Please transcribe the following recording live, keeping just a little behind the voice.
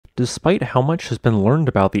Despite how much has been learned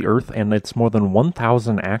about the Earth and its more than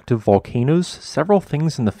 1,000 active volcanoes, several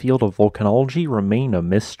things in the field of volcanology remain a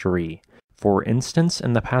mystery. For instance,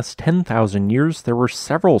 in the past 10,000 years, there were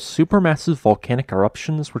several supermassive volcanic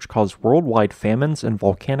eruptions which caused worldwide famines and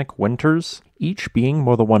volcanic winters, each being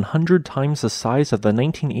more than 100 times the size of the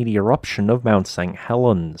 1980 eruption of Mount St.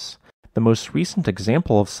 Helens. The most recent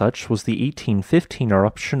example of such was the 1815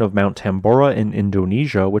 eruption of Mount Tambora in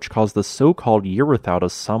Indonesia, which caused the so-called year without a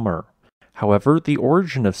summer. However, the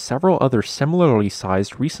origin of several other similarly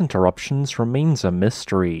sized recent eruptions remains a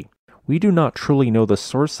mystery. We do not truly know the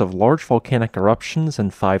source of large volcanic eruptions in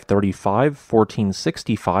 535,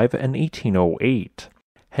 1465, and 1808.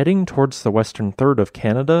 Heading towards the western third of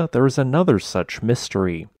Canada, there is another such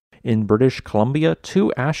mystery. In British Columbia,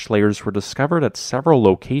 2 ash layers were discovered at several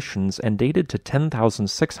locations and dated to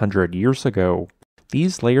 10,600 years ago.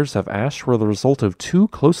 These layers of ash were the result of 2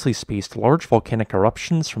 closely spaced large volcanic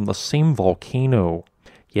eruptions from the same volcano.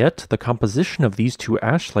 Yet, the composition of these 2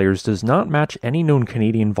 ash layers does not match any known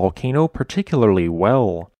Canadian volcano particularly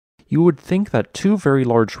well. You would think that 2 very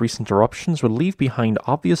large recent eruptions would leave behind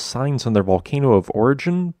obvious signs on their volcano of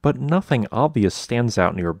origin, but nothing obvious stands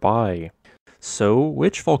out nearby. So,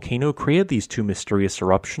 which volcano created these 2 mysterious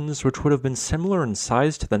eruptions which would have been similar in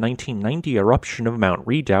size to the 1990 eruption of Mount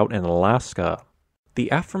Redoubt in Alaska? The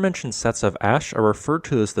aforementioned sets of ash are referred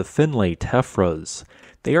to as the Finlay tephras.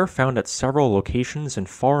 They are found at several locations in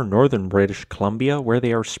far northern British Columbia where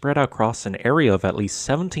they are spread across an area of at least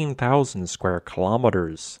 17,000 square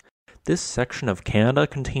kilometers. This section of Canada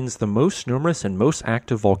contains the most numerous and most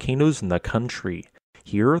active volcanoes in the country.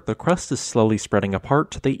 Here, the crust is slowly spreading apart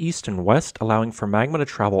to the east and west, allowing for magma to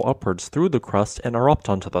travel upwards through the crust and erupt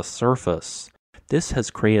onto the surface. This has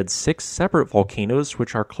created 6 separate volcanoes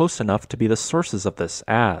which are close enough to be the sources of this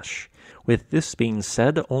ash. With this being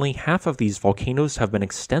said, only half of these volcanoes have been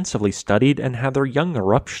extensively studied and had their young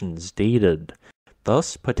eruptions dated.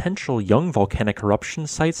 Thus, potential young volcanic eruption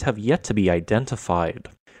sites have yet to be identified.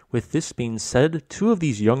 With this being said, 2 of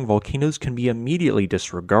these young volcanoes can be immediately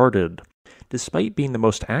disregarded. Despite being the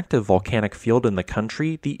most active volcanic field in the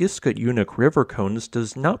country, the Iskut-Unuk river cones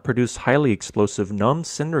does not produce highly explosive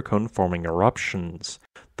non-cinder cone forming eruptions.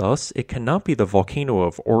 Thus, it cannot be the volcano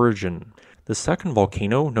of origin. The second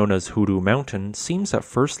volcano, known as Hoodoo Mountain, seems at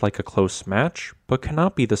first like a close match, but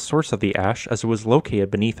cannot be the source of the ash as it was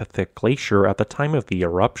located beneath a thick glacier at the time of the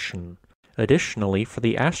eruption. Additionally, for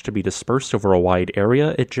the ash to be dispersed over a wide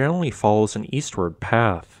area, it generally follows an eastward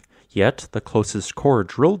path. Yet, the closest core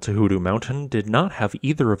drilled to Hoodoo Mountain did not have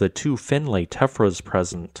either of the 2 Finlay tephras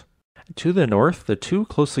present. To the north, the 2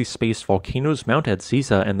 closely spaced volcanoes Mount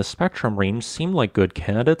Edziza and the Spectrum Range seem like good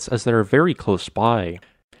candidates as they are very close by.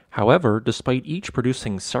 However, despite each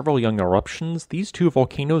producing several young eruptions, these 2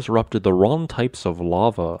 volcanoes erupted the wrong types of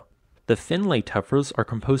lava. The Finlay tephras are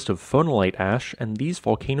composed of phonolite ash, and these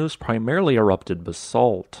volcanoes primarily erupted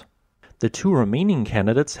basalt. The 2 remaining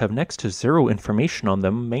candidates have next to zero information on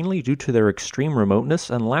them, mainly due to their extreme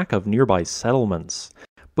remoteness and lack of nearby settlements.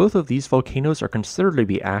 Both of these volcanoes are considered to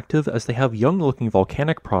be active as they have young-looking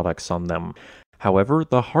volcanic products on them. However,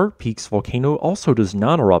 the Heart Peaks volcano also does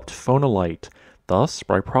not erupt phonolite. Thus,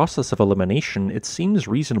 by process of elimination, it seems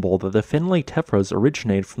reasonable that the Finlay tephras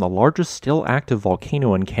originated from the largest still active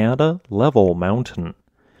volcano in Canada, Level Mountain.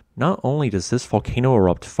 Not only does this volcano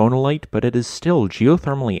erupt phonolite, but it is still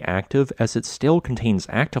geothermally active as it still contains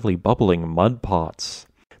actively bubbling mud pots.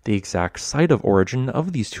 The exact site of origin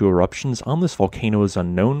of these 2 eruptions on this volcano is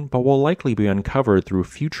unknown, but will likely be uncovered through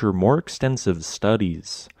future more extensive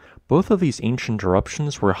studies. Both of these ancient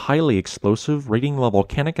eruptions were highly explosive, rating the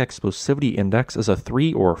volcanic explosivity index as a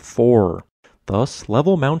 3 or 4. Thus,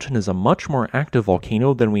 Level Mountain is a much more active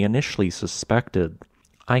volcano than we initially suspected.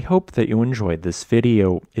 I hope that you enjoyed this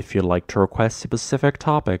video. If you'd like to request a specific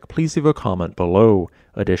topic, please leave a comment below.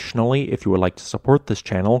 Additionally, if you would like to support this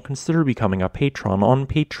channel, consider becoming a patron on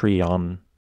Patreon.